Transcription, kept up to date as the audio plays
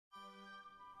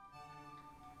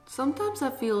Sometimes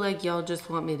I feel like y'all just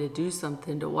want me to do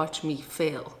something to watch me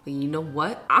fail. But you know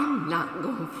what? I'm not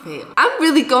gonna fail. I'm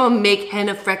really gonna make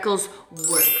henna freckles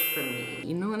work for me.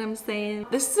 You know what I'm saying?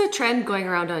 This is a trend going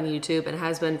around on YouTube and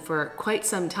has been for quite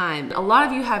some time. A lot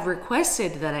of you have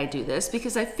requested that I do this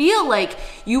because I feel like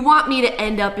you want me to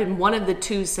end up in one of the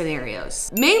two scenarios.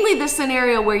 Mainly the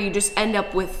scenario where you just end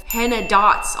up with henna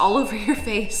dots all over your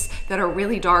face that are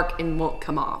really dark and won't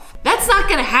come off. That's not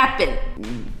gonna happen.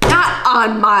 Not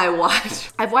on my watch.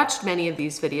 I've watched many of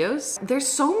these videos. There's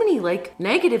so many like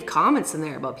negative comments in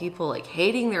there about people like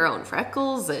hating their own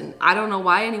freckles, and I don't know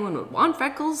why anyone would want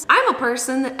freckles. I'm a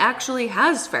person that actually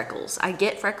has freckles. I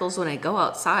get freckles when I go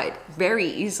outside very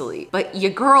easily, but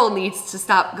your girl needs to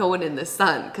stop going in the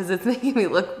sun because it's making me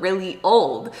look really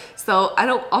old. So I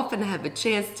don't often have a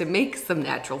chance to make some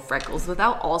natural freckles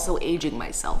without also aging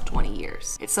myself 20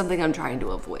 years. It's something I'm trying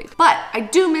to avoid. But I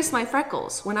do miss my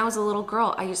freckles. When I was a little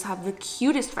girl, I used to have the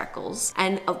cutest freckles.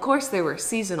 And of course they were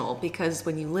seasonal because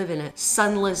when you live in a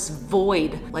sunless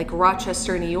void like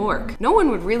Rochester, New York, no one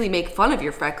would really make fun of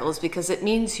your freckles because it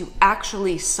means you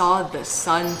actually saw the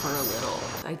sun for a little.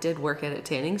 I did work at a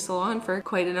tanning salon for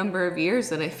quite a number of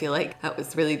years and I feel like that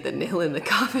was really the nail in the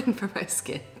coffin for my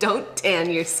skin. Don't tan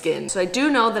your skin. So I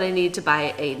do know that I need to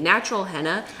buy a natural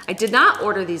henna. I did not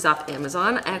order these off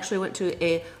Amazon. I actually went to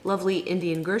a lovely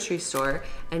Indian grocery store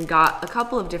and got a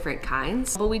couple of different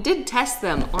kinds, but we did test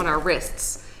them on our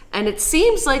wrists. And it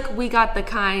seems like we got the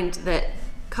kind that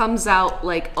comes out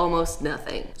like almost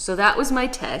nothing. So that was my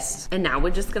test, and now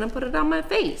we're just gonna put it on my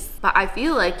face. But I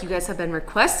feel like you guys have been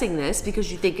requesting this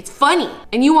because you think it's funny,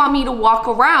 and you want me to walk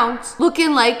around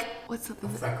looking like, what's up? A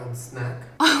freckled snack.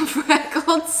 A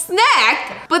freckled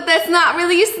snack? But that's not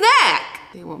really a snack.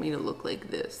 They want me to look like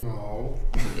this. No.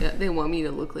 Yeah, they want me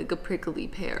to look like a prickly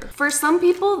pear. For some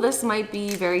people, this might be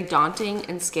very daunting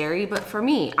and scary, but for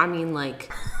me, I mean like,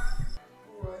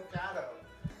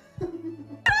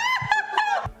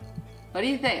 what do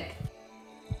you think?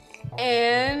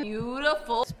 And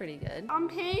beautiful. It's pretty good. I'm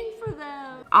paying for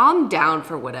them. I'm down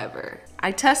for whatever.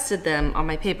 I tested them on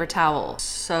my paper towel,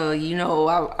 so you know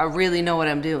I really know what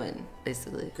I'm doing,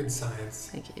 basically. Good science.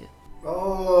 Thank you.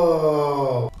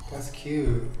 Oh, that's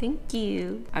cute. Thank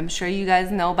you. I'm sure you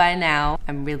guys know by now,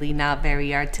 I'm really not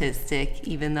very artistic,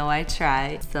 even though I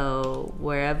try. So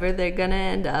wherever they're gonna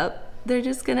end up, they're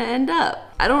just gonna end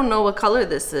up. I don't know what color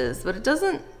this is, but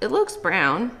it looks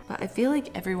brown. But I feel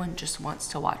like everyone just wants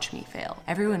to watch me fail.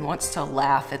 Everyone wants to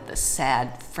laugh at the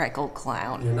sad freckle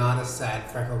clown. You're not a sad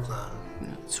freckle clown.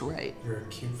 That's right. You're a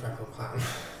cute freckle clown.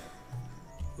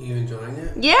 You enjoying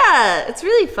it? Yeah, it's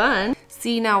really fun.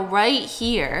 See, now right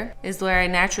here is where I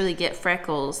naturally get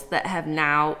freckles that have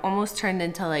now almost turned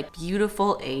into like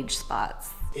beautiful age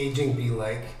spots. Aging be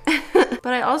like.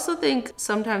 But I also think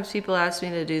sometimes people ask me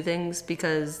to do things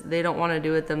because they don't want to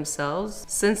do it themselves.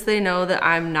 Since they know that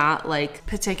I'm not like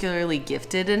particularly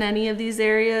gifted in any of these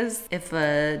areas, if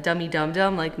a dummy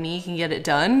dum-dum like me can get it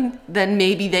done, then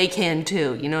maybe they can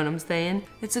too, you know what I'm saying?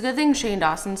 It's a good thing Shane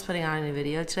Dawson's putting on a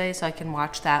video today so I can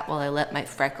watch that while I let my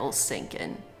freckles sink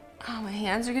in. Oh, my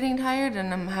hands are getting tired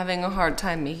and I'm having a hard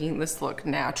time making this look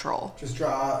natural. Just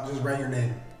write your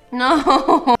name.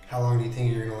 No. How long do you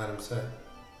think you're gonna let him sit?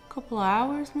 Couple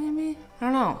hours maybe? I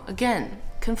don't know. Again,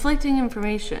 conflicting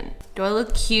information. Do I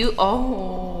look cute?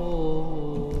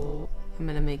 Oh, I'm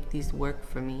gonna make these work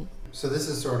for me. So this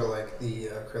is sort of like the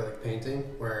acrylic painting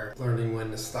where learning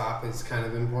when to stop is kind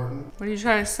of important. What are you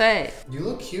trying to say? You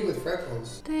look cute with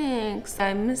freckles. Thanks.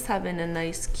 I miss having a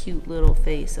nice cute little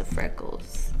face of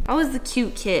freckles. I was the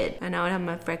cute kid. I know I'd have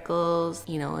my freckles,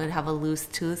 you know, I'd have a loose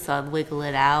tooth so I'd wiggle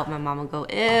it out. My mom would go,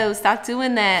 ew, stop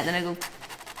doing that. Then I go,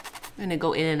 and I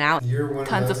go in and out. You're one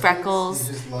tons of freckles,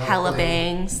 hella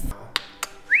bangs.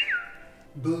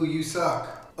 Boo, you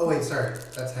suck. Oh wait, sorry,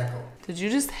 that's heckle. Did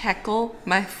you just heckle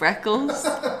my freckles?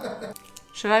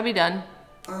 Should I be done?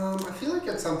 I feel like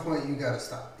at some point you gotta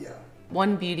stop, yeah.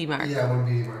 One beauty mark. Yeah, one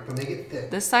beauty mark, but make it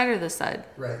thick. This side or this side?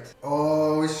 Right.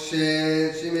 Oh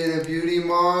shit, she made a beauty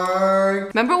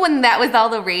mark. Remember when that was all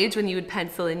the rage, when you would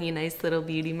pencil in your nice little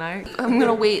beauty mark? I'm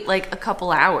gonna wait like a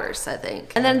couple hours, I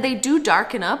think. And then they do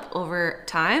darken up over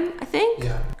time, I think.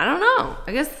 Yeah. I don't know.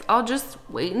 I guess I'll just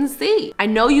wait and see. I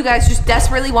know you guys just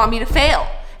desperately want me to fail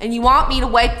and you want me to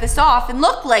wipe this off and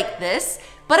look like this,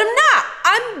 but I'm not.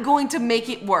 I'm going to make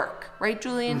it work. Right,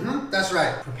 Julien? Mm-hmm. That's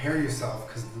right. Prepare yourself,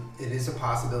 because it is a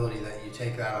possibility that you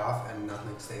take that off and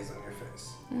nothing stays on your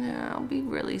face. Yeah, I'll be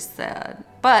really sad.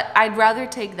 But I'd rather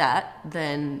take that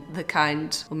than the kind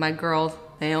with my girl,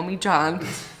 Naomi John.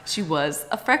 She was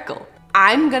a freckle.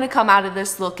 I'm gonna come out of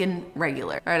this looking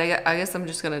regular. All right, I guess I'm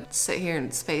just gonna sit here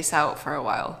and space out for a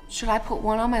while. Should I put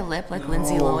one on my lip like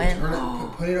Lindsay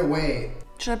Lohan? Put it away.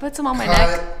 Should I put some on my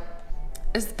neck?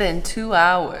 It's been 2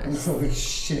 hours. Holy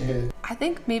shit. I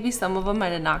think maybe some of them might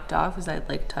have knocked off because I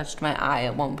like touched my eye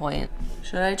at one point.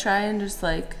 Should I try and just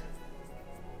like,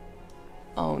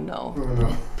 oh no. Oh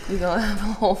no. You're gonna have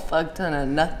a whole fuck ton of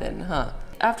nothing, huh?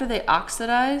 After they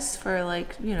oxidize for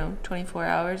like, you know, 24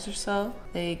 hours or so,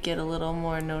 they get a little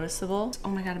more noticeable. Oh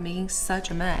my God, I'm making such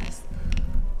a mess.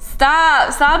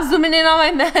 Stop zooming in on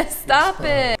my mess, stop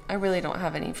it. I really don't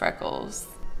have any freckles.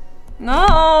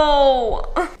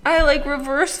 No, I like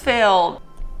reverse failed.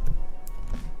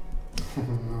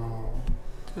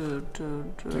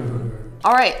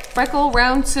 All right, freckle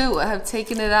round 2. I have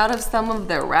taken it out of some of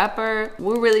the wrapper.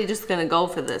 We're really just gonna go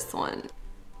for this one.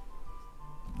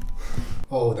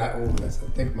 Oh, that's a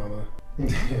thick mama.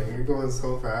 Damn, you're going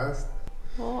so fast.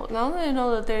 Well, now that I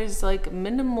know that there's like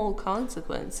minimal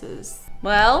consequences.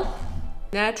 Well,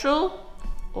 natural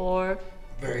or?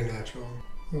 Very natural.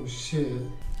 Oh shit.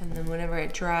 And then whenever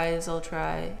it dries, I'll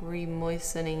try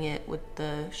re-moistening it with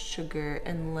the sugar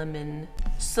and lemon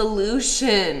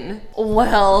solution.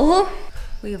 Well,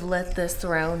 we've let this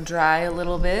round dry a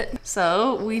little bit.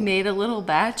 So we made a little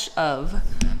batch of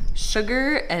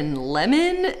sugar and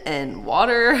lemon and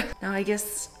water. Now I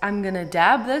guess I'm gonna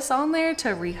dab this on there to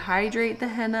rehydrate the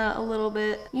henna a little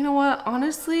bit. You know what,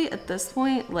 honestly, at this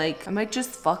point, like I might just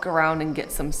fuck around and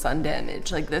get some sun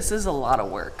damage. Like this is a lot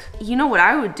of work. You know what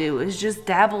I would do is just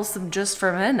dabble some Just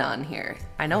for Men on here.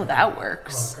 I know that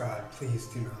works. Oh God, please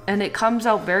do not. And it comes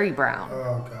out very brown.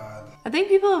 Oh God. I think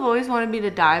people have always wanted me to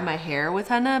dye my hair with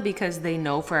henna because they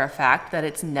know for a fact that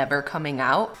it's never coming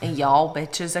out and y'all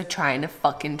bitches are trying to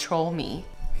fucking troll me.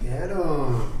 Get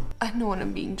 'em. I know when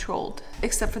I'm being trolled.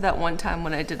 Except for that one time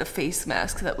when I did a face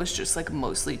mask that was just like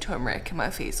mostly turmeric and my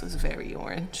face was very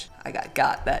orange. I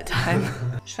got that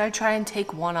time. Should I try and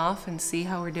take one off and see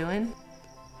how we're doing?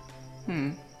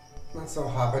 Not so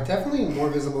hot, but definitely more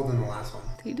visible than the last one.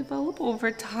 They develop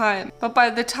over time, but by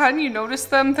the time you notice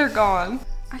them, they're gone.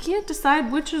 I can't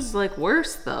decide which is like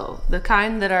worse though. The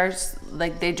kind that are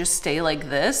like, they just stay like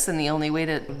this and the only way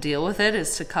to deal with it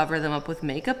is to cover them up with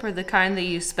makeup, or the kind that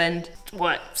you spend,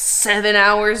 what, 7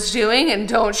 hours doing and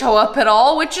don't show up at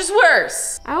all, which is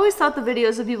worse. I always thought the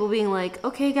videos of people being like,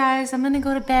 okay guys, I'm gonna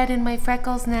go to bed in my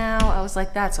freckles now. I was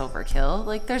like, that's overkill.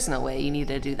 Like there's no way you need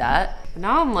to do that. But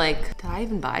now I'm like, did I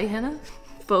even buy henna?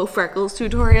 Faux freckles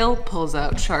tutorial, pulls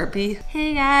out Sharpie.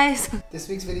 Hey guys. This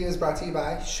week's video is brought to you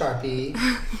by Sharpie.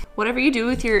 Whatever you do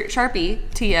with your Sharpie,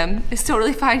 TM, is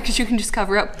totally fine because you can just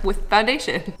cover up with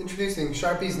foundation. Introducing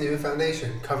Sharpie's new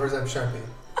foundation. Covers up Sharpie.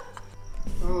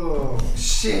 Oh,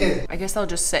 shit. I guess I'll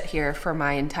just sit here for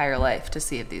my entire life to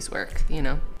see if these work, you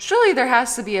know? Surely there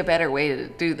has to be a better way to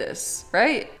do this,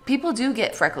 right? People do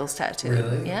get freckles tattooed.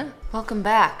 Really? Yeah. Welcome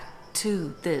back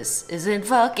to This Isn't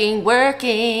Fucking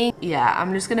Working. Yeah,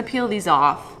 I'm just gonna peel these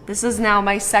off. This is now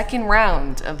my second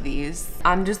round of these.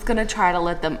 I'm just gonna try to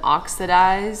let them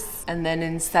oxidize, and then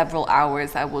in several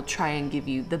hours I will try and give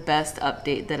you the best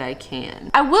update that I can.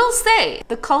 I will say,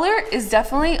 the color is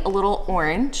definitely a little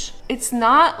orange. It's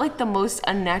not like the most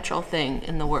unnatural thing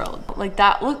in the world. Like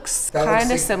that looks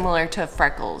kind of similar to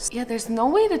freckles. Yeah, there's no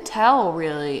way to tell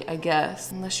really, I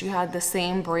guess, unless you had the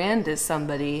same brand as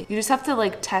somebody. You just have to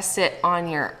like test it on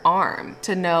your arm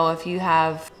to know if you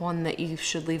have one that you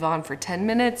should leave on for 10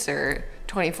 minutes or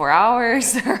 24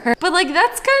 hours. But like,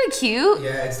 that's kind of cute.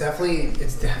 Yeah, it's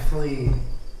definitely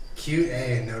cute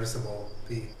A and noticeable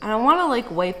B. And I want to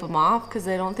like wipe them off because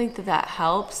I don't think that that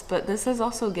helps, but this is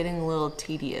also getting a little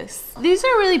tedious. These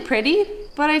are really pretty,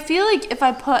 but I feel like if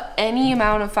I put any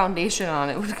amount of foundation on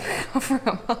it, would cover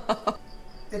them up.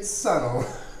 It's subtle.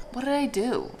 What did I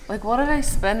do? Like, what did I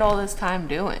spend all this time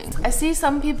doing? I see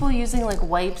some people using like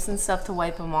wipes and stuff to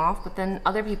wipe them off, but then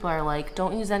other people are like,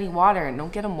 don't use any water and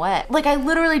don't get them wet. Like, I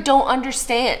literally don't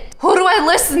understand. Who do I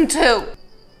listen to?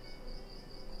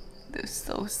 They're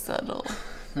so subtle.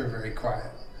 They're very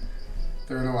quiet.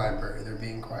 They're in a library. They're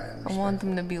being quiet. I want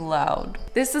them to be loud.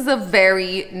 This is a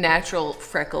very natural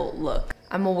freckle look.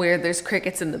 I'm aware there's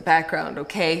crickets in the background,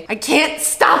 okay? I can't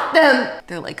stop them!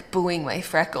 They're like booing my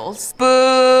freckles.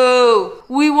 Boo!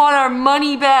 We want our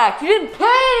money back. You didn't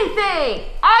pay anything!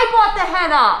 I bought the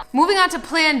henna! Moving on to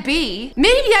plan B.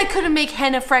 Maybe I couldn't make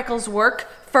henna freckles work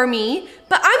for me,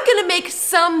 but I'm gonna make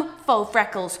some faux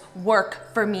freckles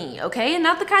work for me, okay? And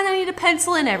not the kind that I need to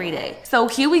pencil in every day. So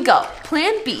here we go,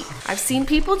 plan B. I've seen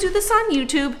people do this on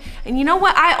YouTube, and you know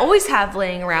what I always have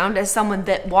laying around as someone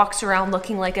that walks around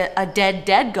looking like a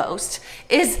dead ghost,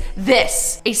 is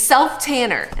this, a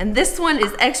self-tanner. And this one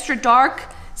is extra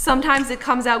dark, Sometimes it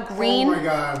comes out green. Oh my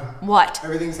God. What?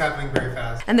 Everything's happening very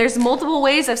fast. And there's multiple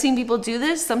ways I've seen people do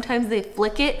this. Sometimes they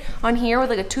flick it on here with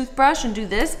like a toothbrush and do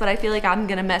this, but I feel like I'm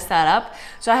gonna mess that up.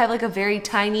 So I have like a very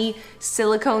tiny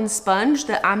silicone sponge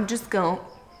that I'm just going,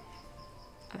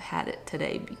 I've had it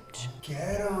today, Beach.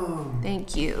 Get them.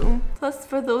 Thank you. Plus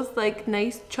for those like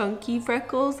nice chunky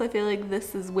freckles, I feel like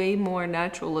this is way more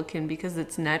natural looking because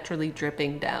it's naturally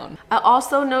dripping down. I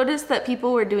also noticed that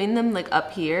people were doing them like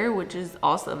up here, which is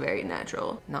also very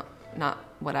natural. Not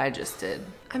what I just did.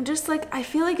 I'm just like, I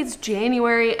feel like it's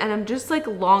January and I'm just like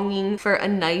longing for a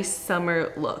nice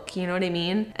summer look, you know what I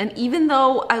mean? And even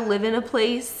though I live in a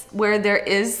place where there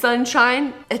is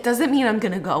sunshine, it doesn't mean I'm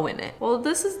gonna go in it. Well,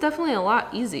 this is definitely a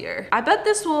lot easier. I bet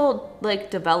this will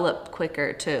like develop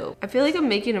quicker too. I feel like I'm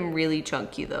making them really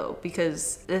chunky though,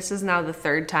 because this is now the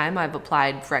 3rd time I've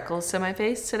applied freckles to my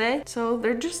face today. So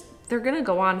they're gonna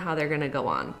go on how they're gonna go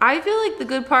on. I feel like the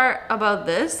good part about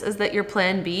this is that your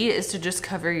plan B is to just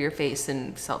cover your face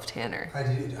in self-tanner. I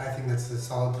think that's a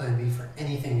solid plan B for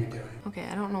anything you're doing. Okay,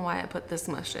 I don't know why I put this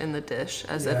much in the dish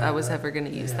as if I was ever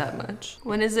gonna use that much.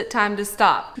 When is it time to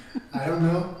stop? I don't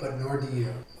know, but nor do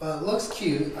you. Well, it looks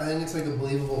cute. I think it's like a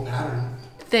believable pattern.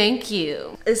 Thank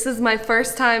you. This is my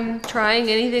first time trying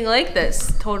anything like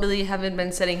this. Totally haven't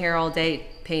been sitting here all day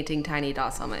painting tiny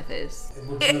dots on my face.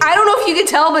 I don't know if you can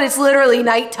tell, but it's literally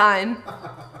nighttime.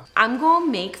 I'm gonna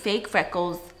make fake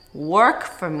freckles work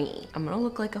for me. I'm gonna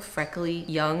look like a freckly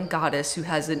young goddess who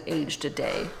hasn't aged a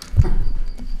day.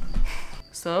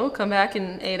 So, come back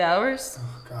in 8 hours?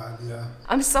 Oh God, yeah.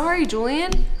 I'm sorry,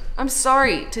 Julien. I'm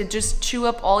sorry to just chew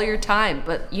up all your time,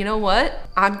 but you know what?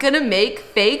 I'm gonna make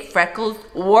fake freckles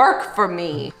work for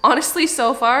me. Honestly,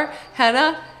 so far,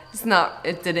 henna,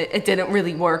 it didn't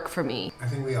really work for me. I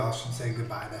think we all should say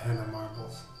goodbye to henna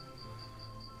marbles.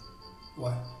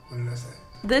 What? What did I say?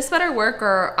 This better work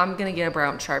or I'm gonna get a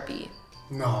brown Sharpie.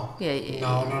 No. Yeah.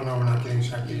 No, we're not getting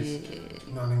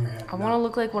Sharpies. Not in your head. I wanna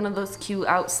look like one of those cute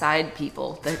outside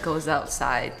people that goes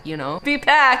outside, you know? Be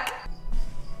back!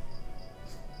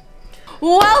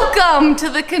 Welcome to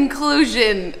the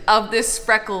conclusion of this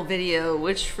freckle video,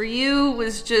 which for you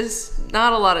was just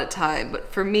not a lot of time,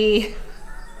 but for me,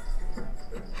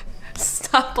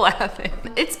 stop laughing.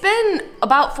 It's been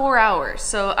about 4 hours,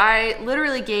 so I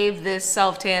literally gave this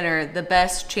self-tanner the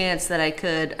best chance that I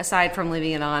could, aside from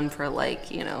leaving it on for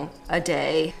like, you know, a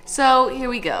day. So here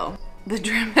we go. The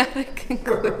dramatic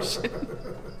conclusion.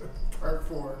 Part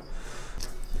 4.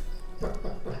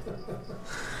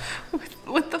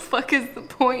 What the fuck is the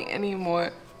point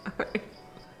anymore?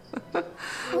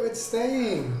 Oh, it's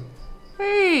staying.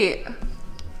 Wait.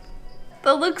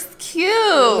 That looks cute.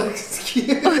 It looks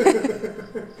cute.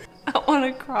 I want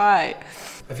to cry.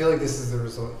 I feel like this is the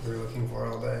result we're looking for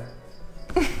all day.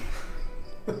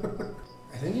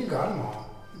 I think you got them all.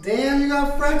 Damn, you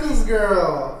got freckles,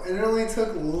 girl. And it only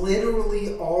took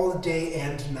literally all day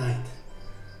and night.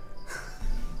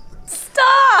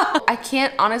 Stop! I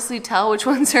can't honestly tell which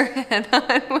ones are henna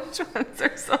and which ones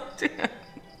are self-tan.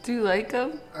 Do you like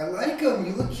them? I like them.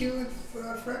 You look cute with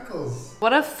freckles.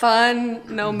 What a fun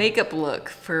no makeup look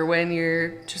for when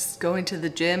you're just going to the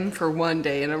gym for 1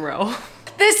 day in a row.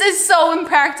 This is so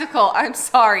impractical. I'm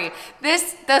sorry.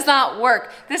 This does not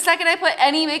work. The second I put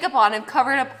any makeup on, I've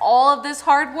covered up all of this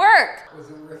hard work. Was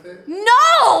it worth it?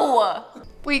 No!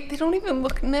 Wait, they don't even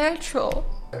look natural.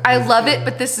 I love it,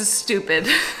 but this is stupid.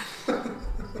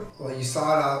 Well, you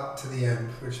saw it out to the end,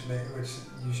 which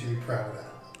you should be proud of that.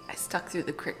 I stuck through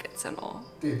the crickets and all.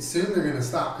 Dude, soon they're gonna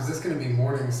stop because it's gonna be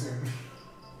morning soon.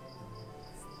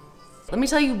 Let me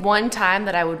tell you one time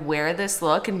that I would wear this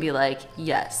look and be like,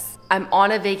 yes, I'm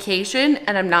on a vacation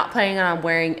and I'm not planning on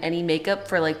wearing any makeup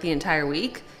for like the entire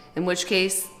week, in which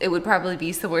case it would probably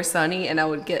be somewhere sunny and I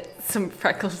would get some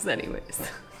freckles anyways.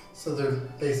 So they're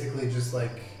basically just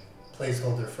like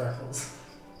placeholder freckles.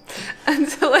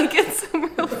 Until I get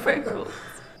some real freckles.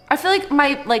 I feel like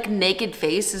my like naked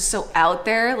face is so out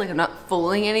there, like I'm not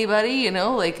fooling anybody, you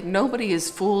know? Like nobody is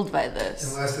fooled by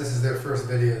this. Unless this is their first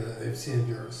video that they've seen of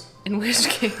yours. In which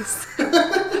case,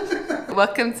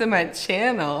 welcome to my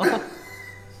channel.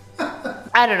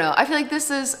 I don't know, I feel like this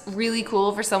is really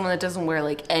cool for someone that doesn't wear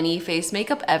like any face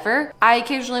makeup ever. I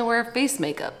occasionally wear face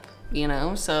makeup, you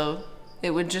know? So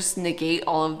it would just negate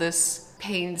all of this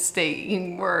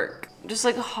painstaking work. I'm just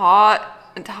like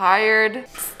hot and tired.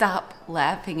 Stop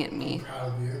laughing at me. I'm proud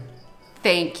of you.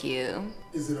 Thank you.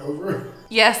 Is it over?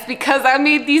 Yes, because I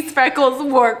made these freckles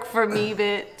work for me,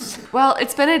 bitch. Well,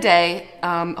 it's been a day.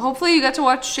 Hopefully you got to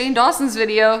watch Shane Dawson's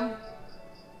video.